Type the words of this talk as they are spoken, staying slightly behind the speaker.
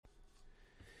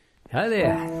Hi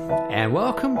there, and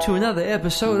welcome to another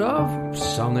episode of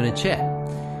Song and a Chat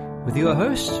with your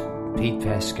host, Pete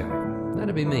Pascoe.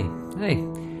 That'll be me. Hey,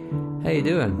 how you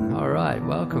doing? All right,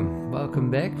 welcome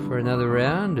back for another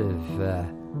round of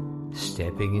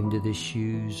stepping into the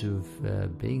shoes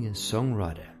of being a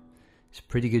songwriter. It's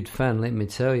pretty good fun, let me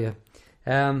tell you.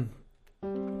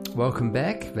 Welcome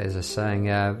back. As I was saying,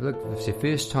 look, if it's your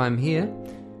first time here,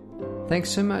 thanks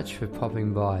so much for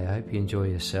popping by. I hope you enjoy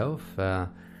yourself.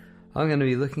 I'm going to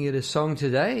be looking at a song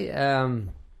today. I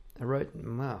wrote,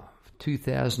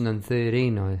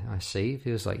 2013, I see.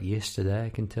 Feels like yesterday, I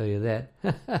can tell you that.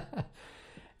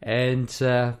 And,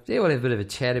 we'll have a bit of a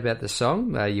chat about the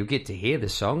song. You'll get to hear the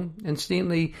song.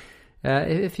 Incidentally,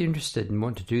 if you're interested and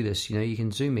want to do this, you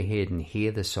can zoom ahead and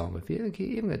hear the song. If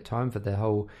you haven't got time for the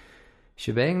whole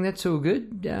shebang, that's all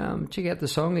good. Check out the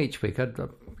song each week.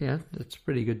 It's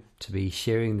pretty good to be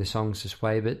sharing the songs this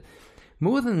way, but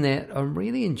more than that, I'm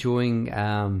really enjoying,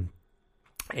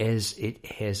 as it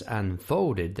has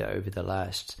unfolded over the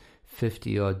last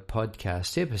 50-odd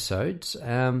podcast episodes,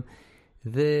 the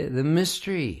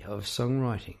mystery of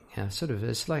songwriting.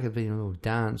 It's like I've been a little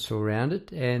dance all around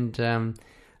it, and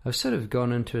I've sort of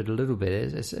gone into it a little bit.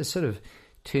 It's sort of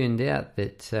turned out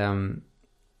that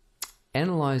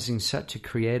analysing such a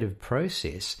creative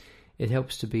process, it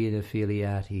helps to be in a fairly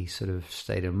arty sort of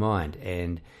state of mind,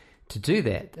 and to do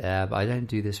that, I don't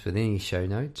do this with any show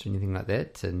notes or anything like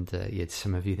that, and yet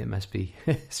some of you that must be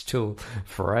still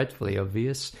frightfully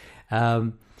obvious.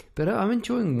 But I'm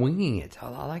enjoying winging it. I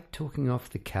like talking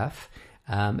off the cuff.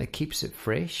 It keeps it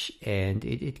fresh, and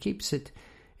it keeps it.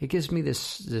 It gives me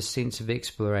this sense of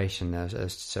exploration. I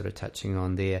was sort of touching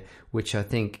on there, which I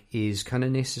think is kind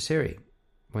of necessary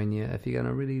if you're going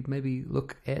to really maybe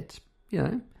look at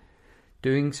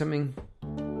doing something.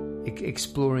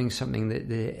 Exploring something that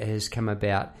has come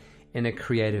about in a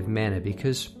creative manner,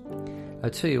 because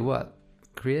I'll tell you what,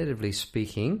 creatively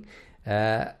speaking,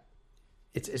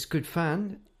 it's good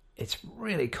fun. It's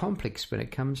really complex when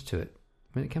it comes to it,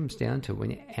 when it comes down to it, when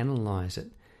you analyse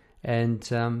it. And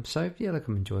look,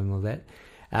 I'm enjoying all that.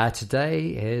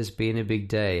 Today has been a big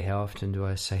day. How often do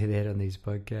I say that on these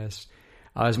podcasts?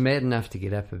 I was mad enough to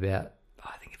get up about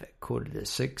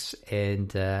 6:15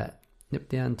 and nip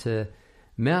down to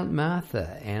Mount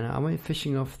Martha, and I went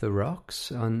fishing off the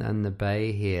rocks on the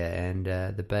bay here, and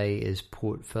the bay is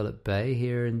Port Phillip Bay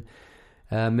here in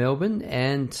Melbourne,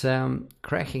 and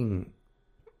cracking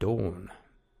dawn.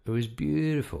 It was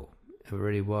beautiful. It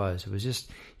really was. It was just,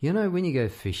 when you go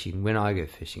fishing, when I go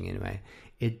fishing anyway,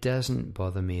 it doesn't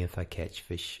bother me if I catch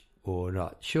fish or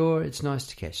not. Sure, it's nice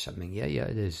to catch something. Yeah,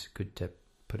 it is good to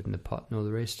put it in the pot and all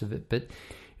the rest of it, but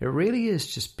it really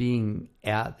is just being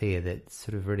out there that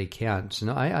sort of really counts. And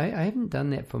I haven't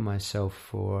done that for myself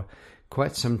for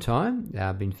quite some time.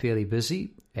 I've been fairly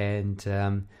busy, and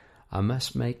I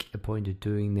must make a point of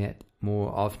doing that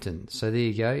more often. So there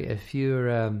you go. If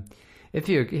you're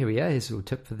here we are, here's a little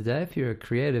tip for the day. If you're a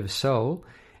creative soul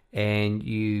and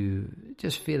you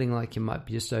just feeling like you might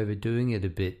be just overdoing it a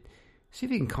bit, see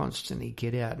if you can constantly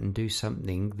get out and do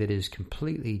something that is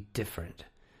completely different.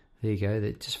 There you go,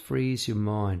 that just frees your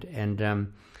mind. And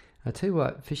I tell you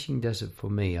what, fishing does it for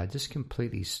me. I just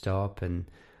completely stop, and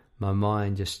my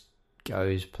mind just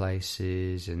goes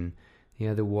places, and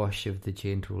the wash of the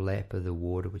gentle lap of the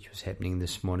water, which was happening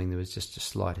this morning. There was just the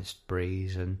slightest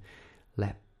breeze, and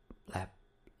lap, lap,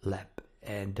 lap,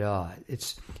 and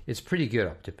it's pretty good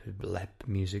up to lap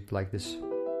music like this.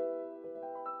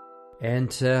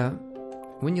 And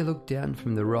when you look down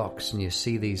from the rocks and you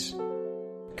see these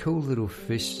cool little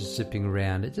fish zipping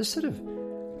around, it just sort of,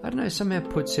 I don't know, somehow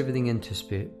puts everything into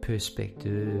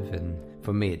perspective, and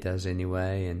for me it does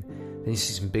anyway. And then you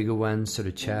see some bigger ones sort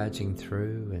of charging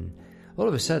through, and all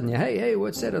of a sudden, hey,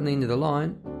 what's that on the end of the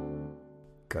line?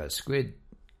 Got a squid.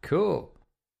 Cool.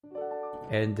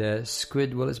 And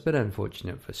squid, well, it's a bit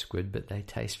unfortunate for squid, but they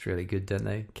taste really good, don't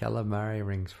they? Calamari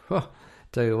rings.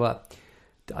 Tell you what,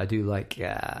 I do like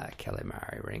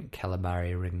calamari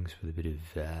rings with a bit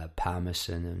of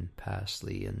parmesan and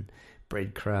parsley and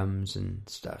breadcrumbs and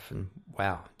stuff. And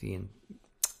wow, you can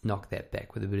knock that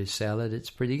back with a bit of salad. It's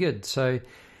pretty good. So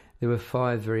there were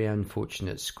 5 very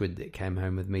unfortunate squid that came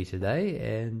home with me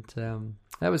today, and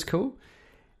that was cool.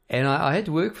 And I had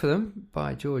to work for them.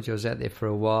 By George, I was out there for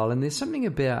a while. And there's something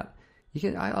about,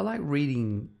 I like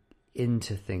reading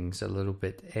into things a little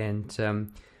bit. And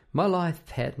my life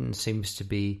pattern seems to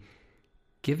be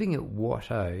giving it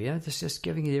just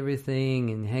giving it everything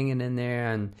and hanging in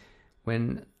there. And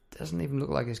when it doesn't even look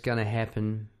like it's going to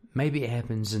happen, maybe it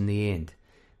happens in the end.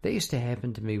 That used to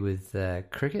happen to me with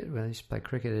cricket, when I used to play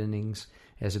cricket innings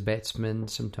as a batsman,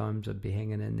 sometimes I'd be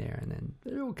hanging in there, and then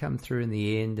it all come through in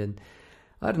the end. And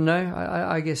I don't know,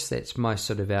 I guess that's my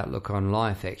sort of outlook on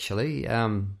life, actually.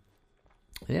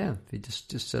 If you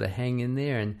just sort of hang in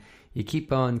there and you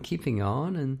keep on keeping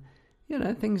on, and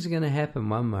things are going to happen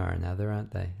one way or another,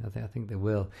 aren't they? I think they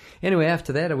will. Anyway,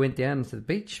 after that, I went down to the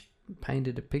beach,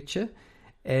 painted a picture,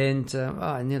 and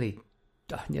I nearly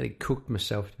cooked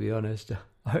myself, to be honest.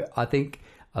 I think,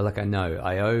 I know,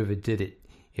 I overdid it.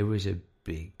 It was a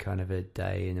big kind of a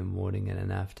day in the morning and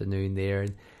an afternoon there,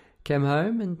 and came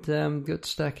home and got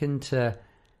stuck into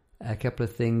a couple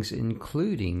of things,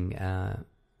 including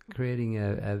creating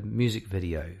a music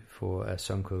video for a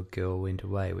song called Girl Went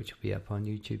Away, which will be up on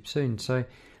YouTube soon. So,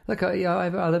 look,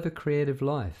 I live a creative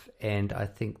life, and I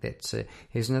think that's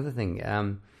here's another thing.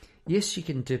 Yes, you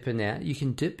can dip in out. You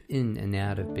can dip in and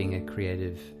out of being a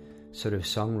creative sort of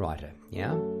songwriter.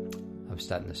 Yeah, I'm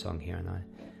starting the song here, aren't I?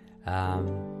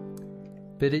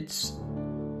 But it's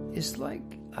like,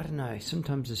 I don't know.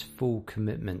 Sometimes it's full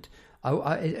commitment.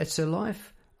 It's a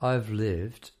life I've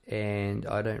lived, and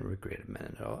I don't regret a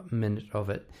minute of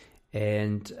it.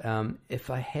 And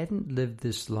if I hadn't lived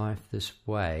this life this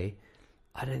way,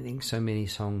 I don't think so many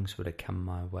songs would have come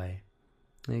my way.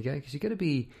 There you go, because you've got to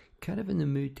be kind of in the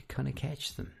mood to kind of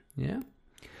catch them, yeah?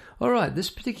 All right, this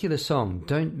particular song,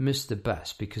 Don't Miss the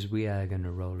Bus, because we are going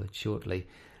to roll it shortly,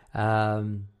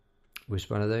 was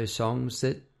one of those songs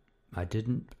that I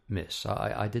didn't miss.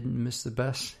 I didn't miss the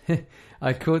bus.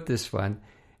 I caught this one.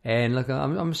 And look,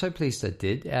 I'm so pleased I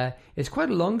did. It's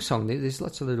quite a long song. There's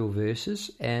lots of little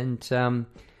verses, and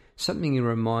something that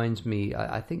reminds me.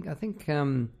 I think a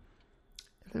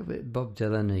little bit Bob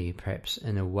Dylan-y, perhaps,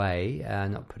 in a way.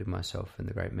 Not putting myself in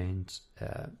the great man's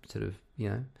sort of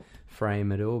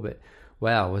frame at all, but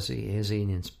wow, is he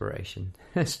an inspiration?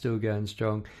 Still going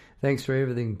strong. Thanks for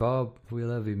everything, Bob. We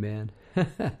love you, man.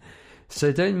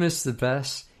 So don't miss the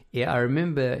bus. Yeah, I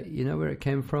remember. You know where it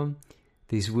came from?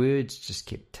 These words just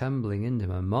kept tumbling into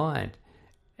my mind,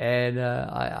 and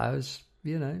I was,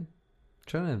 trying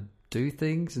to do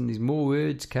things, and these more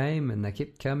words came, and they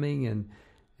kept coming, and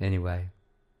anyway,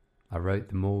 I wrote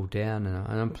them all down, and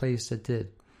I'm pleased I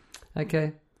did.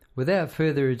 Okay, without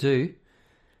further ado,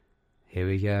 here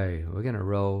we go. We're going to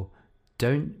roll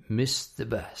Don't Miss the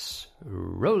Bus.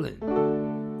 Rolling.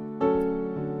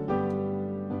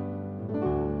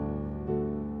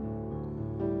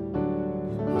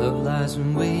 Love lies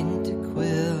in waiting to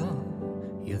quell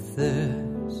your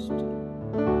thirst.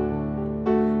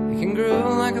 It can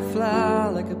grow like a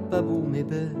flower, like a bubble may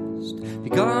burst, be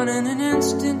gone in an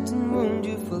instant and wound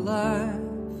you for life.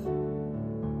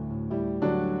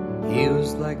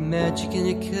 Heals like magic and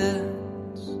it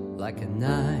cuts like a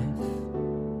knife.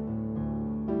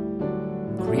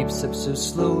 Creeps up so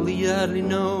slowly you hardly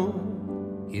know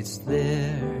it's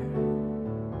there.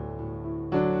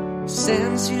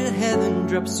 Sends you to heaven,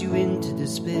 drops you into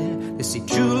despair. They say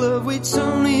true love waits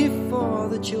only for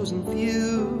the chosen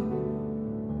few.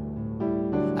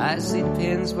 I say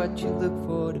depends what you look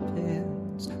for,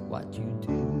 depends what you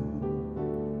do.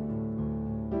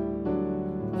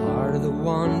 Part of the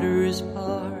wonder is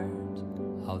part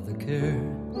of the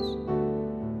curse,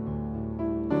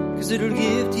 'cause it'll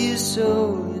give to your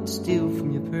soul, it'll steal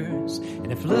from your purse.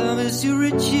 And if love is your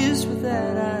riches, with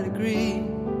that I'd agree.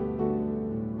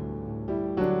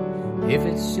 If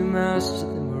it's your master,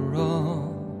 then we're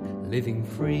all living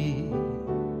free.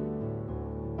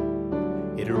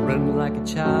 It'll run like a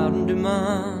child and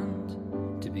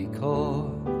demand to be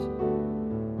caught.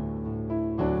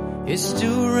 It's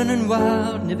still running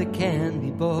wild, never can be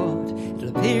bought.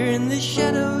 It'll appear in the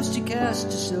shadows to cast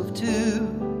yourself to.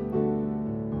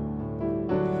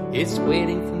 It's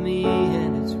waiting for me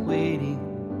and it's waiting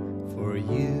for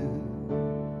you.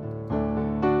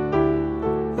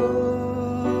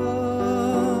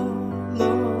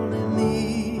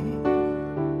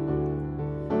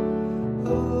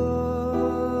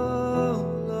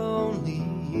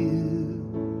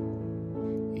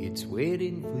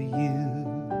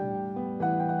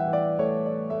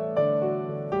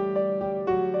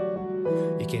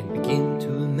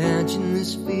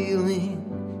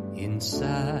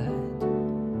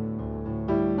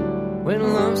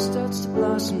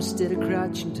 Instead of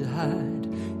crouching to hide,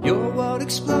 your world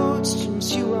explodes,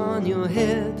 jumps you on your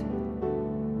head.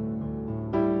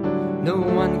 No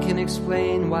one can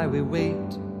explain why we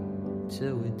wait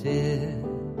till we're dead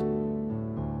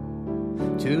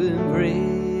to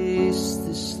embrace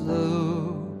the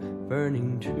slow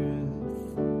burning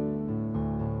truth.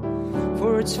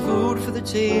 For it's food for the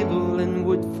table and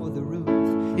wood for the roof.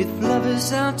 If love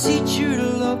is our teacher,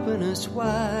 it'll open us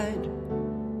wide.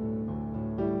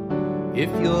 If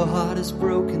your heart is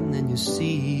broken, then you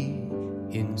see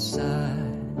inside.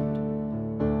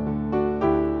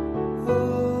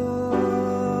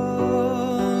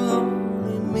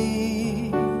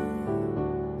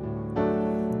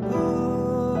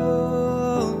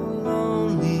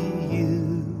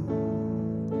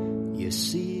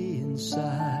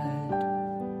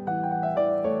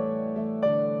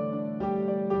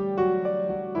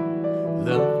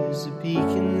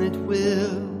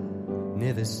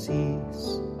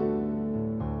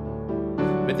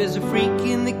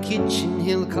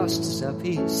 Cost us our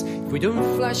peace. If we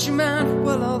don't flush him out,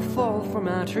 we'll all fall from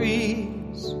our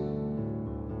trees.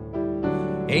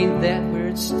 Ain't that where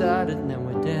it started? Now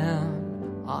we're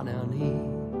down on our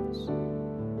knees.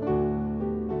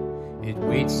 It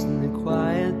waits in the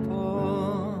quiet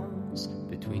pause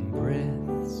between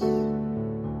breaths.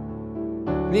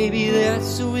 Maybe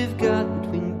that's what we've got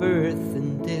between birth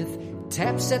and death. It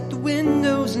taps at the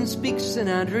windows and speaks in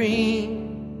our dreams.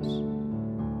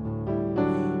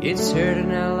 It's heard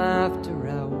in our laughter,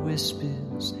 our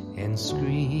whispers and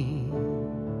screams.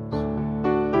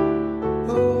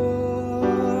 Oh,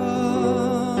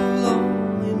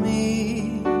 lonely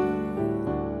me.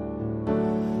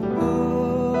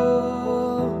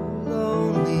 Oh,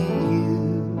 lonely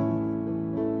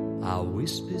you. Our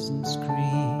whispers and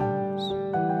screams.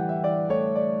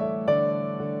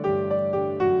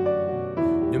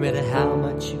 No matter how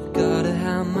much you've got or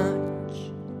how much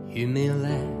you may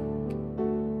lack,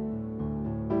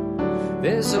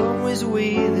 there's always a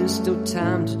way, there's still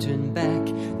time to turn back.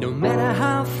 No matter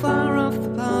how far off the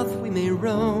path we may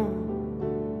roam,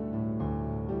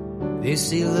 they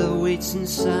say love waits in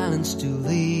silence to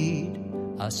lead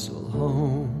us all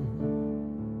home.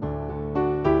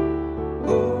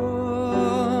 Oh,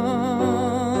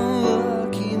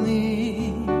 lucky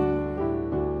me.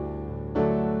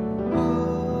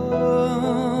 Oh,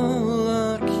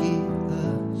 lucky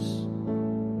us.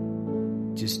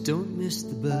 Just don't miss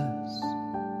the bus.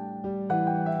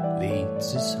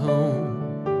 Leads us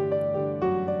home,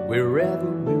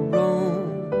 wherever we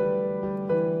roam,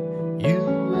 you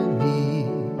and me.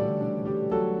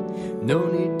 No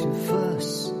need to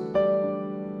fuss,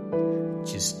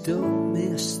 just don't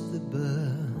miss the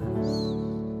bus.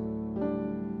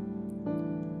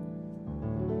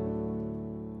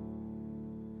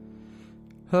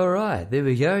 All right, there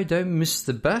we go. Don't miss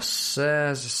the bus.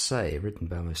 As I say, written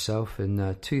by myself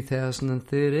in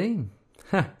 2013.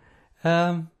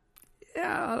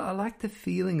 Yeah, I like the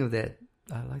feeling of that.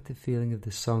 I like the feeling of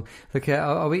the song. Look,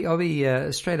 I'll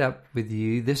be straight up with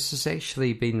you. This has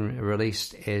actually been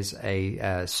released as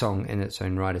a song in its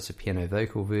own right. It's a piano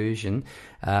vocal version.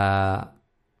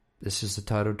 This is the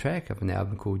title track of an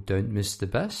album called Don't Miss the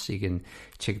Bus. You can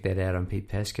check that out on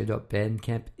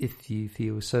petepasco.bandcamp if you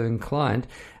feel so inclined.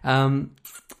 And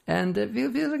it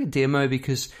feels like a demo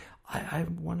because I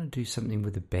want to do something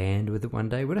with a band with it one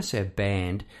day. When I say a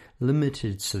band,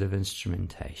 limited sort of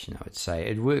instrumentation, I would say.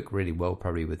 It'd work really well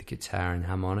probably with guitar and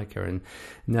harmonica and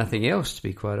nothing else, to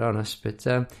be quite honest. But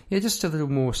yeah, just a little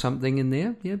more something in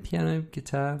there. Yeah, piano,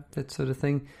 guitar, that sort of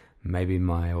thing. Maybe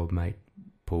my old mate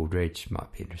Paul Dredge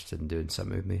might be interested in doing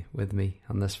something with me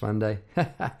on this one day.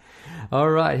 All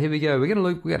right, here we go. We're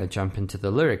gonna jump into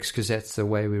the lyrics because that's the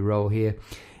way we roll here.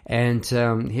 And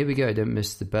here we go. Don't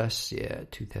miss the bus. Yeah,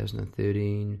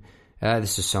 2013.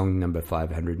 This is song number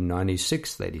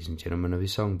 596, ladies and gentlemen, of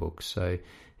his songbook. So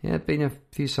yeah, been a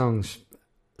few songs,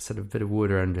 sort of a bit of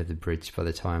water under the bridge by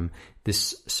the time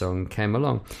this song came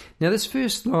along. Now this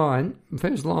first line,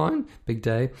 big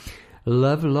day.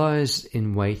 Love lies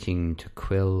in waiting to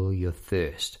quell your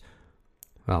thirst.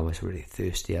 Well, it's really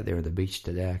thirsty out there on the beach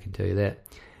today, I can tell you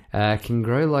that. Can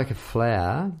grow like a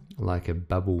flower, like a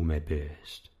bubble may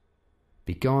burst.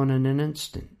 Be gone in an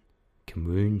instant, can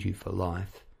wound you for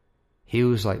life.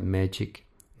 Heals like magic,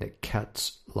 that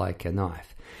cuts like a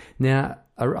knife. Now,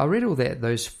 I read all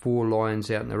those 4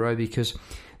 lines out in a row because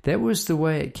that was the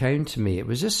way it came to me. It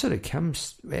was just sort of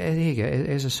comes, there you go,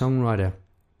 as a songwriter.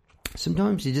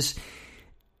 Sometimes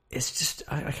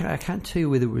I can't tell you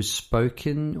whether it was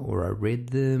spoken or I read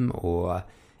them or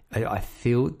I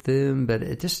felt them, but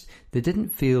they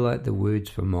didn't feel like the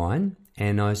words were mine,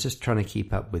 and I was just trying to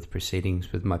keep up with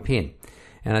proceedings with my pen.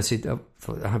 And I said,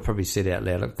 I probably said out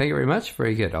loud, look, thank you very much,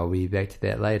 very good, I'll be back to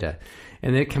that later.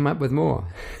 And then come up with more.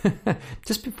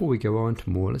 Just before we go on to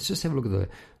more, let's just have a look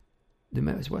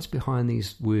at what's behind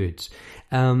these words.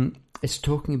 It's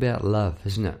talking about love,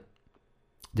 isn't it?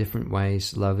 Different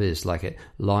ways love is, like it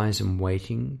lies in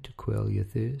waiting to quell your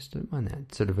thirst. Don't mind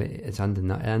that. Sort of, it's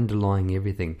underlying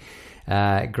everything.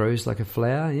 It grows like a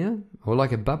flower, yeah, or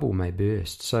like a bubble may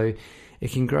burst. So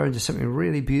it can grow into something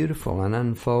really beautiful and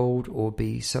unfold, or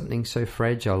be something so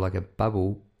fragile like a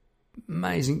bubble.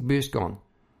 Amazing, burst, gone.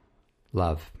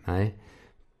 Love, eh?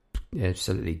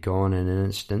 Absolutely gone in an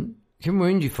instant. It can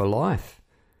wound you for life.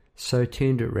 So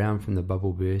turned it round from the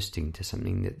bubble bursting to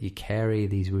something that you carry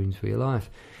these wounds for your life.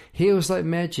 Heals like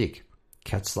magic,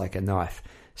 cuts like a knife.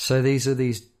 So these are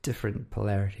these different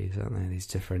polarities, aren't they? These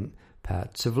different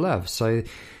parts of love. So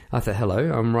I thought,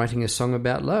 hello, I'm writing a song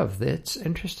about love. That's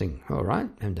interesting. All right,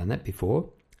 haven't done that before.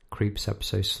 Creeps up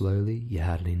so slowly, you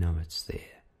hardly know it's there.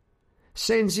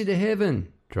 Sends you to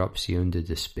heaven, drops you into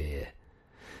despair.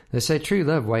 They say true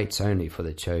love waits only for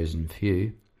the chosen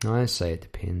few. I say it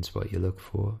depends what you look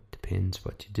for, depends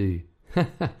what you do.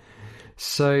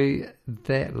 So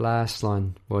that last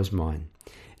line was mine.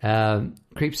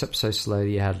 Creeps up so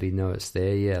slowly you hardly know it's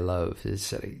there. Yeah, love. It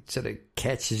sort of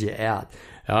catches you out.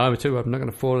 I'm not going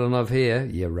to fall in love here.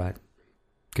 Yeah, right.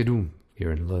 Kadoom,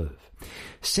 you're in love.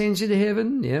 Sends you to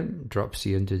heaven. Yeah, drops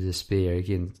you into despair.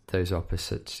 Again, those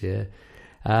opposites. Yeah.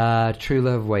 True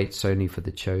love waits only for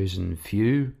the chosen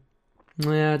few.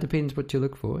 Yeah, it depends what you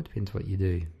look for. It depends what you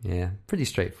do. Yeah, pretty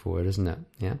straightforward, isn't it?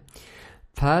 Yeah.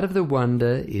 Part of the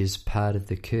wonder is part of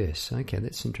the curse. Okay,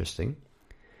 that's interesting.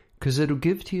 Because it'll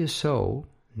give to your soul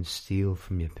and steal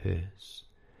from your purse.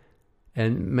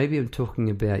 And maybe I'm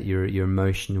talking about your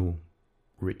emotional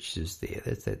riches there.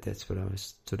 That's what I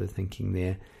was sort of thinking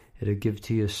there. It'll give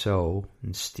to your soul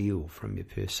and steal from your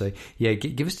purse. So yeah,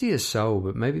 give us to your soul,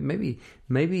 but maybe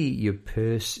your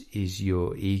purse is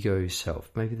your ego self.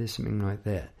 Maybe there's something like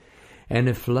that. And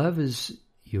if love is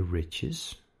your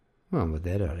riches, well, with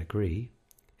that I'd agree.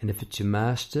 And if it's your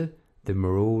master, then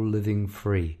we're all living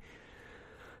free.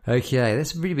 Okay,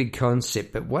 that's a pretty big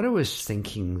concept, but what I was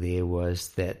thinking there was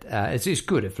that it's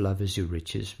good if love is your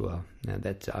riches. Well, now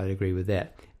I'd agree with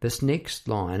that. This next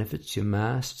line, if it's your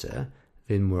master,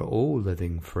 then we're all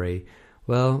living free.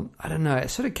 Well, I don't know, it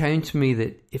sort of came to me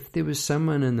that if there was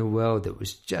someone in the world that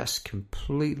was just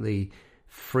completely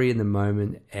free in the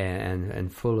moment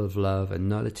and full of love and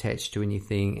not attached to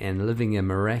anything and living a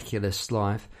miraculous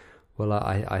life, well,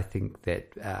 I think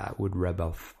that would rub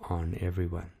off on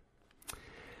everyone.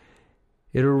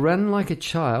 It'll run like a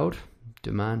child,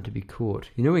 demand to be caught.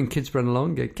 You know when kids run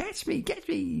along, go, catch me,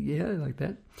 yeah, like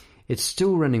that. It's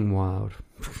still running wild.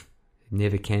 It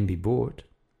never can be bought.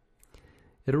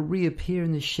 It'll reappear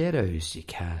in the shadows you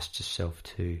cast yourself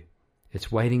to.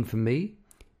 It's waiting for me,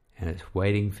 and it's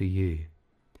waiting for you.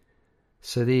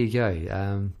 So there you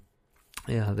go.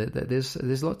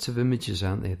 There's lots of images,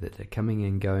 aren't there, that are coming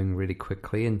and going really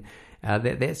quickly, and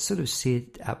that sort of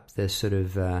set up the sort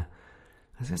of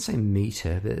I was going to say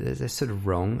meter, but that's sort of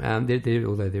wrong.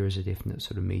 Although there is a definite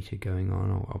sort of meter going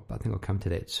on. I think I'll come to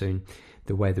that soon.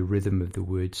 The way the rhythm of the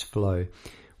words flow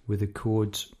with the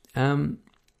chords.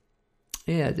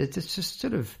 It's just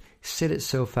sort of set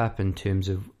itself up in terms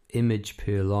of image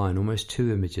per line, almost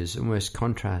two images, almost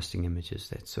contrasting images,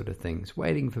 that sort of thing. It's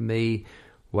waiting for me,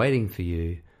 waiting for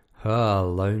you.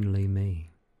 Oh, lonely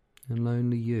me. And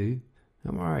lonely you.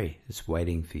 Don't worry, it's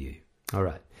waiting for you. All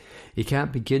right. You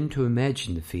can't begin to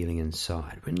imagine the feeling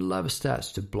inside when love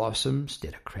starts to blossom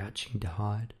instead of crouching to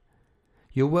hide.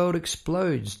 Your world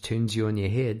explodes, turns you on your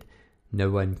head. No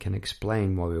one can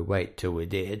explain why we wait till we're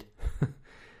dead.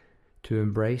 To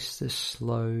embrace the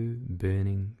slow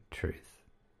burning truth,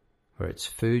 where it's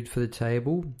food for the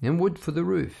table and wood for the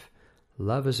roof.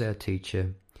 Love is our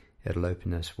teacher. It'll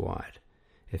open us wide.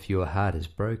 If your heart is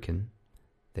broken,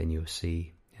 then you'll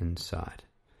see inside.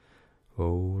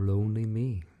 Oh, lonely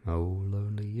me. Oh,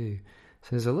 lonely you. So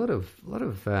there's a lot of like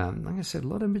I said, a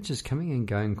lot of images coming and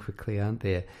going quickly, aren't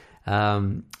there?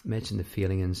 Imagine the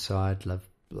feeling inside, love,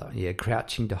 yeah,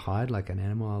 crouching to hide like an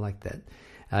animal. I like that.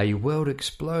 Your world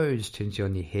explodes, turns you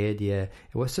on your head. Yeah,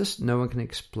 what's this? No one can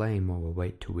explain why we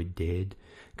wait till we're dead,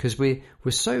 because we're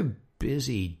so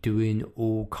busy doing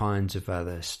all kinds of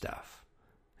other stuff.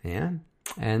 Yeah,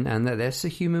 and that's the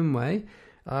human way.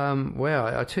 Well,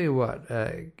 I tell you what.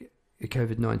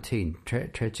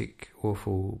 COVID-19, tragic,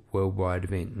 awful worldwide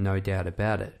event, no doubt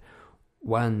about it.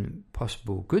 One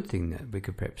possible good thing that we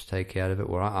could perhaps take out of it,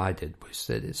 what I did, was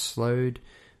that it slowed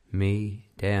me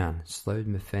down, slowed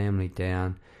my family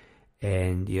down,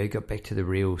 and got back to the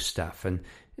real stuff. And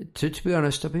to be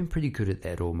honest, I've been pretty good at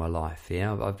that all my life.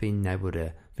 Yeah, I've been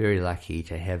very lucky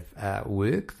to have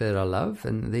work that I love,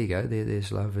 and there you go,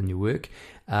 there's love in your work,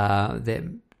 that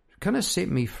kind of set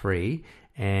me free.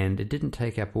 And it didn't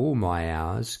take up all my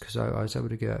hours because I was able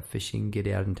to go out fishing, get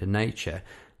out into nature.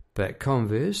 But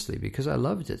conversely, because I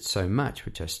loved it so much,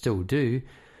 which I still do,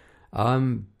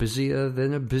 I'm busier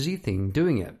than a busy thing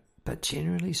doing it. But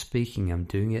generally speaking, I'm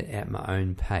doing it at my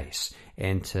own pace.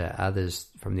 And to others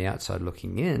from the outside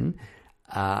looking in,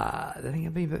 I think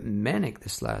I've been a bit manic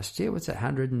this last year. What's it,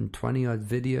 120 odd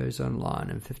videos online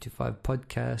and 55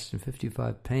 podcasts and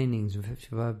 55 paintings and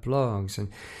 55 blogs and,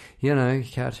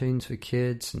 cartoons for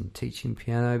kids and teaching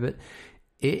piano. But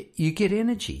you get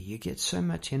energy. You get so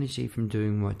much energy from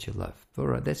doing what you love. All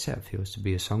right, that's how it feels to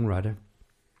be a songwriter.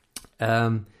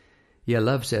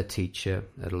 Love's our teacher.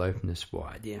 It'll open us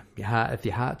wide. Yeah, if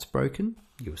your heart's broken,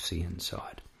 you'll see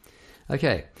inside.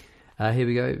 Okay, here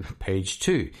we go. Page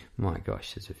 2. My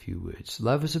gosh, there's a few words.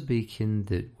 Love is a beacon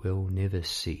that will never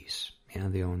cease.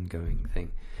 The ongoing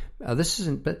thing. This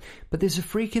isn't, but there's a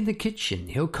freak in the kitchen.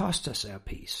 He'll cost us our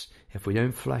peace. If we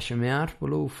don't flush him out,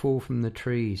 we'll all fall from the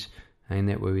trees. Ain't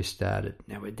that where we started?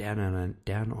 Now we're down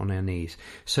on our knees.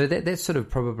 So that sort of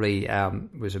probably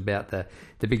was about the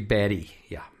big baddie.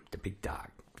 Yeah. The big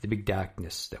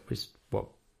darkness. That was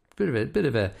bit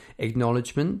of a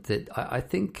acknowledgement that I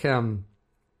think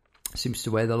seems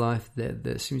to be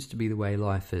the way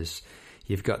life is.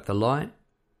 You've got the light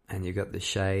and you've got the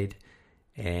shade,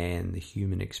 and the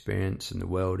human experience and the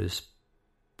world is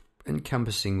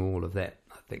encompassing all of that.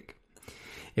 I think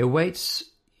it waits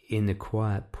in the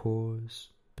quiet pause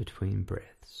between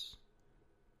breaths.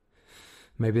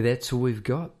 Maybe that's all we've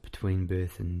got between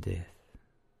birth and death.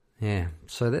 Yeah,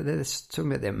 so that's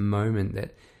talking about that moment,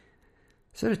 that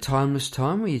sort of timeless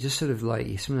time where you just sort of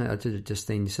something I did it just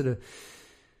then, you sort of,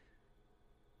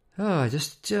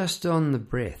 just on the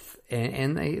breath.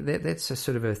 And that's a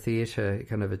sort of a theatre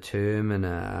kind of a term, and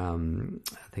I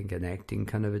think an acting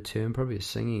kind of a term, probably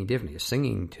definitely a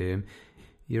singing term.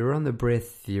 You're on the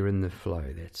breath, you're in the flow,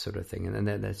 that sort of thing. And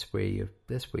that's where you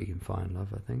can find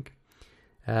love, I think.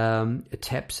 It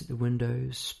taps at the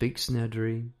windows, speaks in our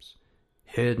dreams,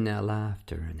 heard in our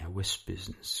laughter and our whispers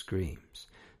and screams.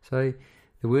 So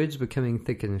the words were coming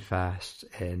thick and fast,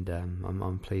 and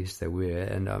I'm pleased they were.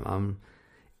 And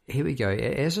here we go.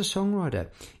 As a songwriter,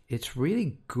 it's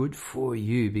really good for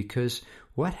you, because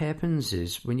what happens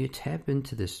is when you tap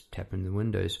into this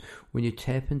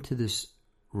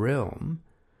realm,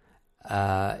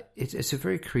 it's a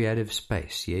very creative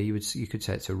space. Yeah, you could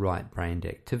say it's a right-brained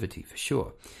activity for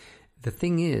sure. The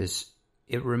thing is,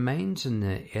 it remains in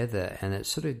the ether, and it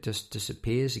sort of just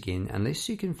disappears again unless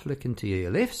you can flick into your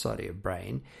left side of your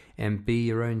brain and be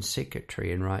your own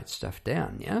secretary and write stuff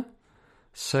down, yeah?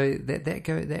 So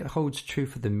that holds true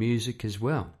for the music as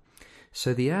well.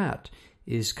 So the art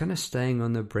is kind of staying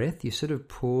on the breath. You sort of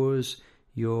pause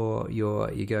you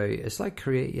go, it's like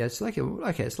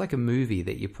it's like a movie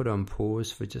that you put on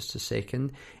pause for just a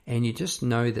second, and you just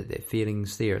know that that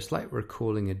feeling's there. It's like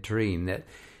recalling a dream that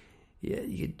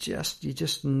you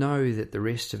just know that the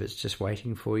rest of it's just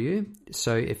waiting for you.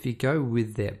 So if you go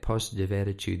with that positive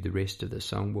attitude, the rest of the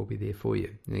song will be there for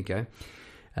you. There you go.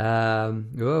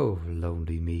 Oh,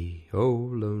 lonely me, oh,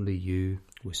 lonely you,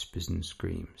 whispers and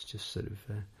screams, just sort of,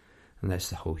 and that's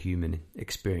the whole human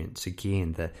experience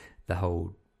again, the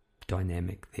whole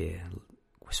dynamic there,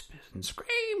 whispers and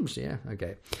screams, yeah,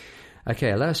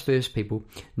 okay, last verse, people.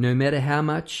 No matter how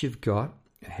much you've got,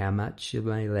 how much you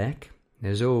may lack,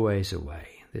 there's always a way.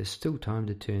 There's still time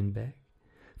to turn back.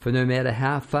 For no matter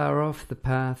how far off the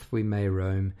path we may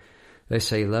roam, they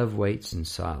say love waits in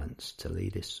silence to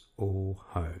lead us all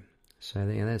home. So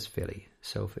that's fairly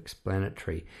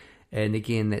self-explanatory. And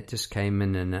again, that just came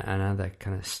in another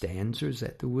kind of stanza. Is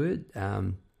that the word?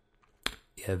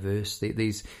 Verse.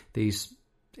 These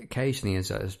occasionally,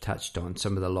 as I've touched on,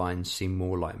 some of the lines seem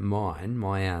more like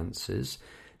my answers.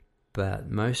 But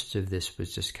most of this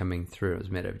was just coming through. It was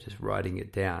a matter of just writing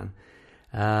it down.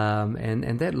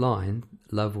 And that line,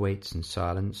 love waits in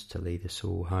silence to lead us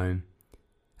all home.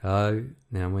 Oh,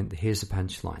 here's the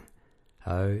punchline.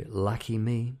 Oh, lucky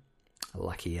me,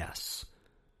 lucky us.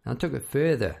 Now I took it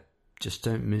further. Just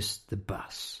don't miss the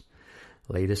bus.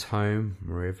 Lead us home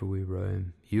wherever we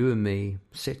roam. You and me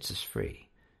sets us free.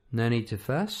 No need to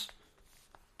fuss.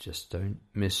 Just don't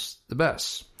miss the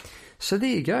bus. So there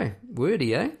you go.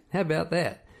 Wordy, eh? How about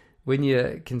that? When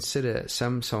you consider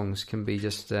some songs can be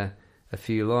just a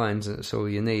few lines and it's all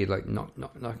you need, like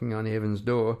knocking on heaven's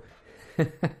door.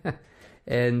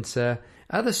 And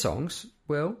other songs,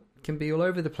 well, can be all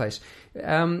over the place.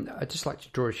 I'd just like to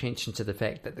draw attention to the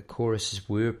fact that the choruses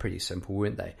were pretty simple,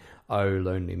 weren't they? Oh,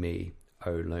 lonely me,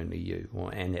 oh, lonely you.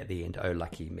 And at the end, oh,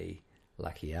 lucky me,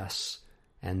 lucky us.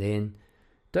 And then,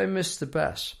 don't miss the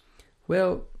bus.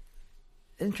 Well,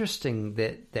 interesting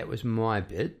that was my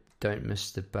bit, don't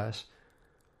miss the bus.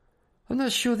 I'm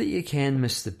not sure that you can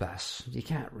miss the bus. You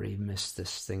can't really miss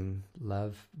this thing,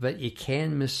 love. But you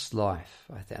can miss life,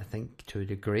 I think, to a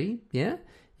degree, yeah?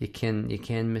 you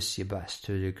can miss your bus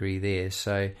to a degree there.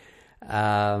 So,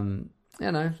 I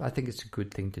think it's a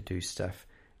good thing to do stuff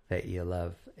that you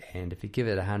love. And if you give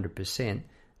it 100%,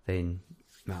 then,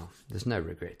 well, there's no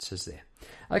regrets, is there?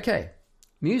 Okay,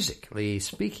 musically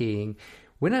speaking,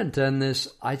 when I'd done this,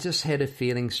 I just had a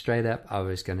feeling straight up I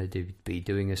was going to be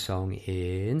doing a song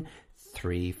in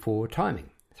 3/4 timing.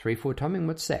 3/4 timing,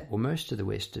 what's that? Well, most of the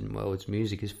Western world's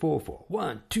music is 4/4.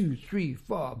 1, 2, 3,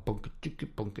 4, bunka, chicka,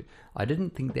 bunka. I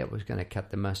didn't think that was going to cut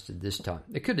the mustard this time.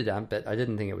 It could have done, but I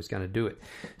didn't think it was going to do it.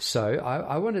 So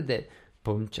I wanted that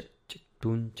boom, chick, chick,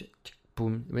 boom, chick, chick,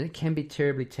 boom. I mean, it can be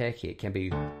terribly tacky. It can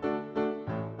be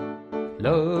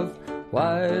love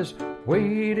was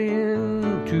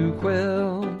waiting to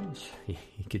quell.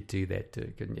 You could do that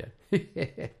too, couldn't you?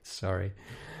 Sorry.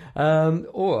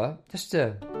 Or just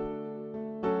a...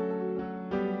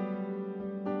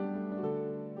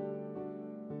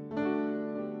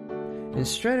 And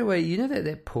straight away, you know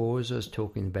that pause I was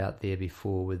talking about there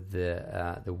before with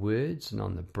the words and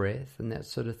on the breath and that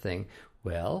sort of thing?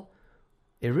 Well,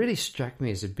 it really struck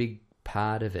me as a big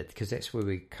part of it, because that's where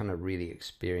we kind of really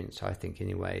experience, I think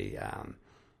anyway,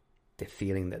 the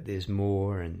feeling that there's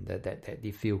more, and that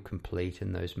you feel complete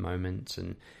in those moments,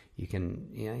 and you can,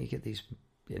 you get these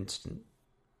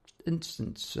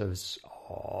instances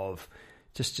of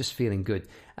just feeling good.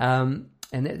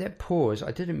 And that pause,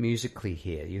 I did it musically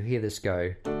here. You hear this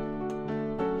go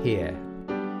here.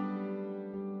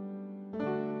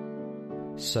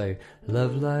 So,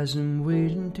 love lies in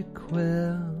waiting to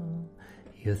quell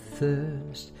your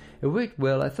thirst. It worked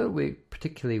well. I thought it worked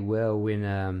particularly well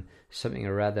when something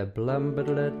or other blum but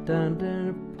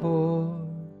dun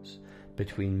pause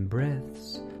between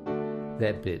breaths.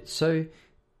 That bit. So,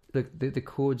 look, the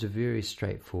chords are very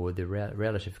straightforward. The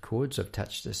relative chords, I've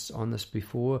touched on this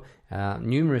before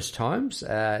numerous times.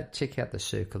 Check out the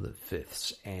Circle of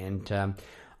Fifths. And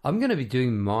I'm going to be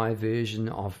doing my version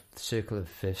of Circle of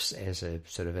Fifths as a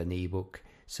sort of an ebook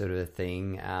sort of a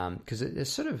thing, because it's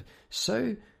sort of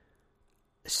so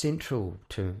central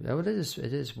to...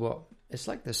 It's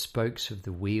like the spokes of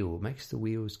the wheel. It makes the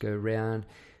wheels go round.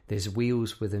 There's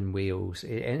wheels within wheels.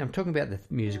 And I'm talking about the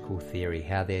musical theory,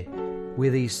 where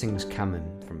these things come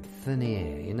in from thin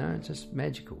air, it's just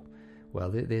magical. Well,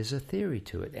 there's a theory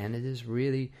to it, and it is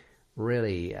really,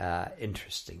 really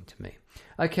interesting to me.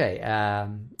 Okay,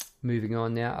 moving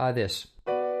on now. This.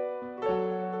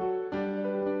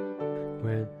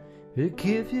 When it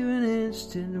give you an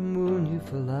instant and wound you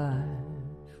for life.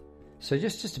 So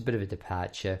just a bit of a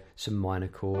departure, some minor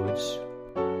chords.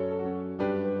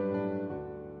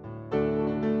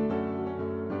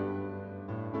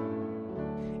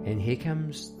 And here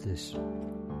comes this.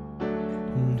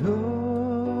 And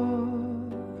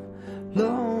oh,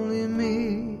 lonely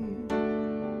me.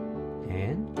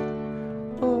 And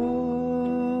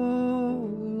oh,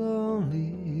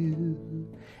 lonely you.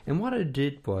 And what I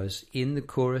did was, in the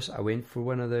chorus, I went for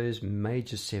one of those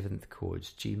major seventh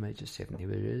chords. G major seventh,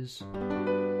 here it is.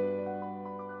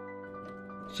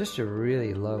 It's just a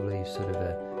really lovely sort of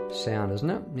a sound, isn't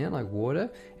it? Yeah, like water.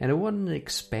 And I wanted an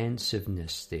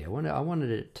expansiveness there. I wanted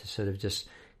it to sort of just,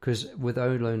 because with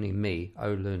Oh Lonely Me,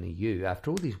 Oh Lonely You,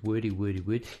 after all these wordy,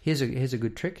 here's a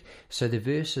good trick. So the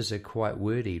verses are quite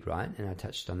wordy, right? And I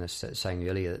touched on this saying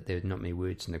earlier that there's not many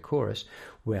words in the chorus.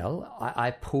 Well,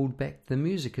 I pulled back the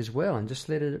music as well and just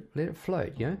let it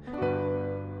float, And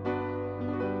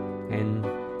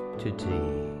to D,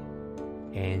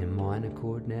 and a minor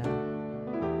chord now.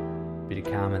 Bit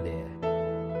of karma there.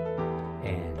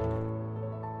 And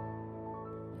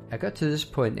I got to this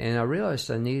point and I realized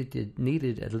I needed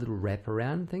a little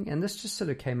wraparound thing, and this just sort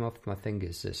of came off my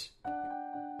fingers, this.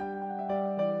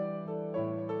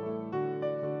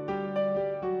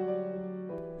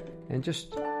 And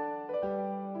just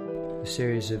a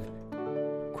series of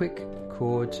quick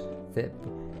chords that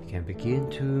you can begin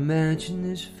to imagine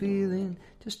this feeling.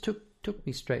 Just took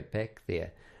me straight back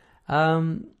there.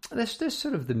 That's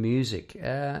sort of the music.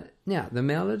 Now, the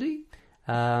melody.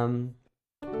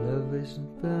 Love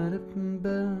isn't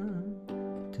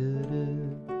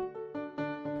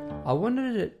I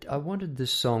wanted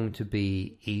this song to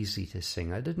be easy to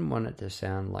sing. I didn't want it to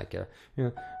sound like a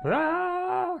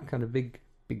kind of big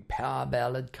power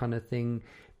ballad kind of thing,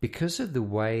 because of the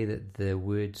way that the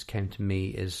words came to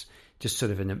me as just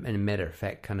sort of in a matter of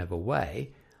fact kind of a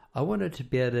way. I wanted to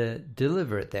be able to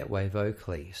deliver it that way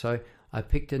vocally. So I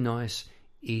picked a nice,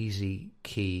 easy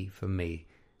key for me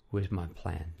was my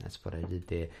plan. That's what I did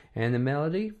there. And the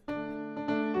melody?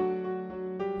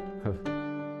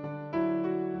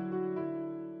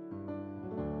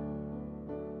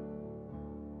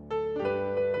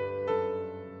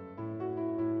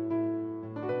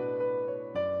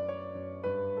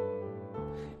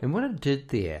 And what I did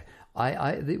there,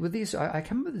 I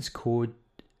come up with this chord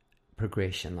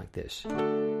progression like this.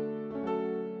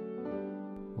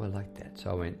 Well, like that.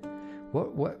 So I went,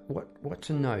 what's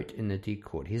a note in the D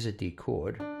chord? Here's a D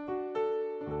chord.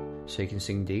 So you can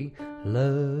sing D,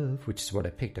 love, which is what I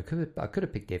picked. I could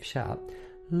have picked F sharp,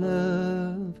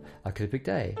 love. I could have picked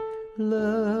A,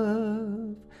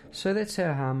 love. So that's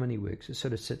how harmony works. It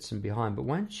sort of sits in behind. But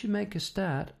once you make a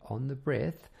start on the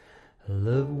breath,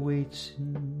 love waits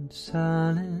in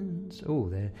silence. Oh,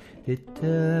 there.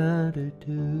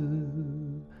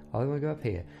 I want to go up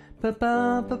here.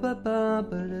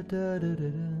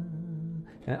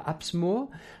 Up some more.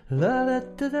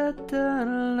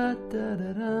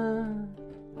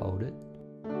 Hold it.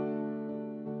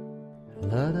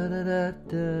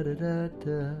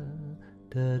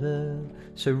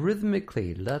 So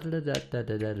rhythmically,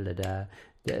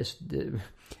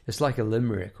 it's like a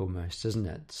limerick almost, isn't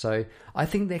it? So I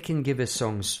think that can give a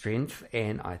song strength,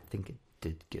 and I think it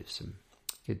did give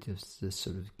this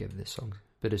song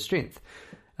a bit of strength.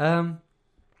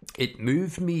 It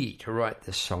moved me to write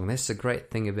this song. That's the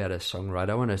great thing about a songwriter.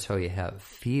 I want to tell you how it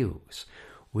feels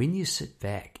when you sit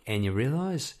back and you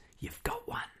realise you've got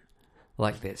one.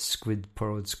 Like that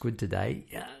poor old squid today.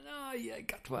 Yeah,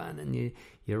 got one, and you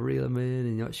reel him in,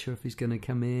 and you're not sure if he's going to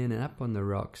come in, and up on the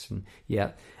rocks, and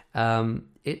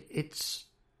it's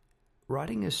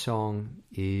writing a song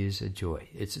is a joy.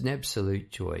 It's an absolute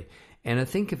joy, and I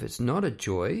think if it's not a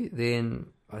joy, then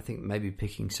I think maybe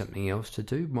picking something else to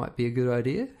do might be a good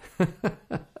idea.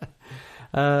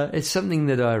 It's something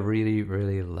that I really,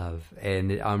 really love,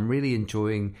 and I'm really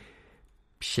enjoying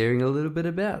sharing a little bit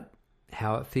about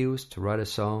how it feels to write a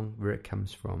song, where it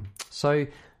comes from. So,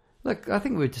 look, I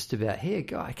think we're just about here.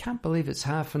 God, I can't believe it's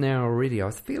half an hour already.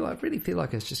 I really feel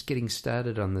like it's just getting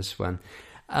started on this one.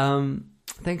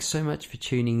 Thanks so much for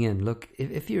tuning in. Look,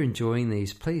 if you're enjoying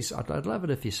these, please, I'd love it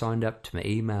if you signed up to my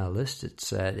email list.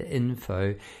 It's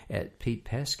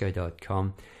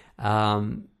info@petepasco.com.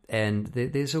 And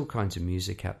there's all kinds of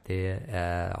music up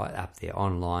there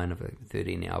online. I've got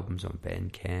 13 albums on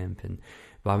Bandcamp, and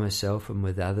by myself and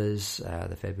with others,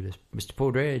 the fabulous Mr.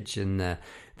 Paul Dredge and the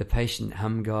Patient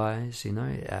Hum guys,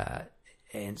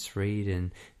 Ants Reed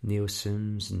and Neil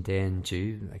Sims and Dan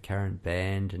Jew, a current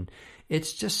band. And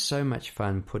it's just so much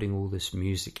fun putting all this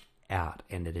music out,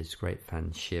 and it is great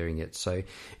fun sharing it. So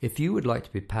if you would like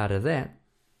to be part of that,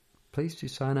 please do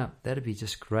sign up. That'd be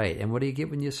just great. And what do you get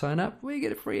when you sign up? Well, you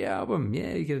get a free album.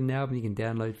 Yeah, you get an album you can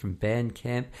download from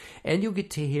Bandcamp, and you'll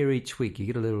get to hear each week. You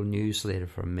get a little newsletter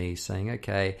from me saying,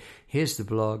 okay, here's the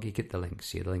blog. You get the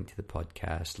links. You get a link to the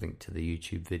podcast, link to the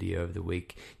YouTube video of the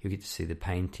week. You get to see the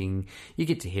painting. You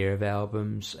get to hear of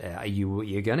albums.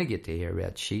 You're going to get to hear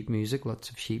about sheet music. Lots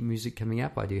of sheet music coming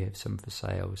up. I do have some for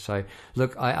sale. So,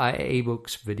 look, I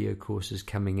ebooks, video courses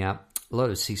coming up. A lot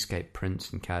of seascape prints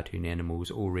and cartoon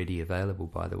animals already available,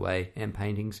 by the way, and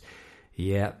paintings.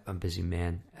 Yeah, I'm busy,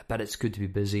 man. But it's good to be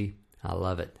busy. I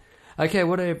love it. Okay,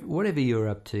 whatever you're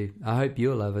up to, I hope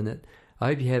you're loving it. I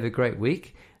hope you have a great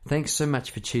week. Thanks so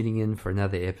much for tuning in for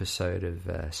another episode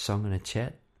of Song and a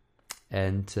Chat.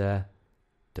 And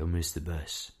don't miss the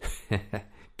bus.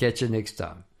 Catch you next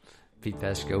time. Pete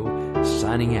Pasco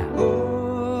signing out.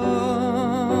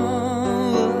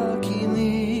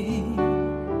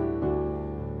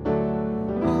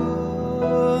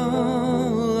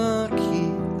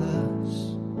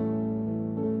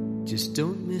 Just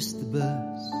don't miss the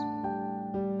bus,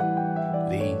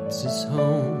 leads us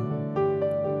home,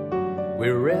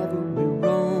 wherever we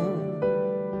roam,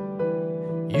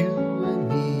 you and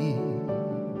me.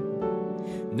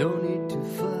 No need to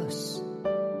fuss,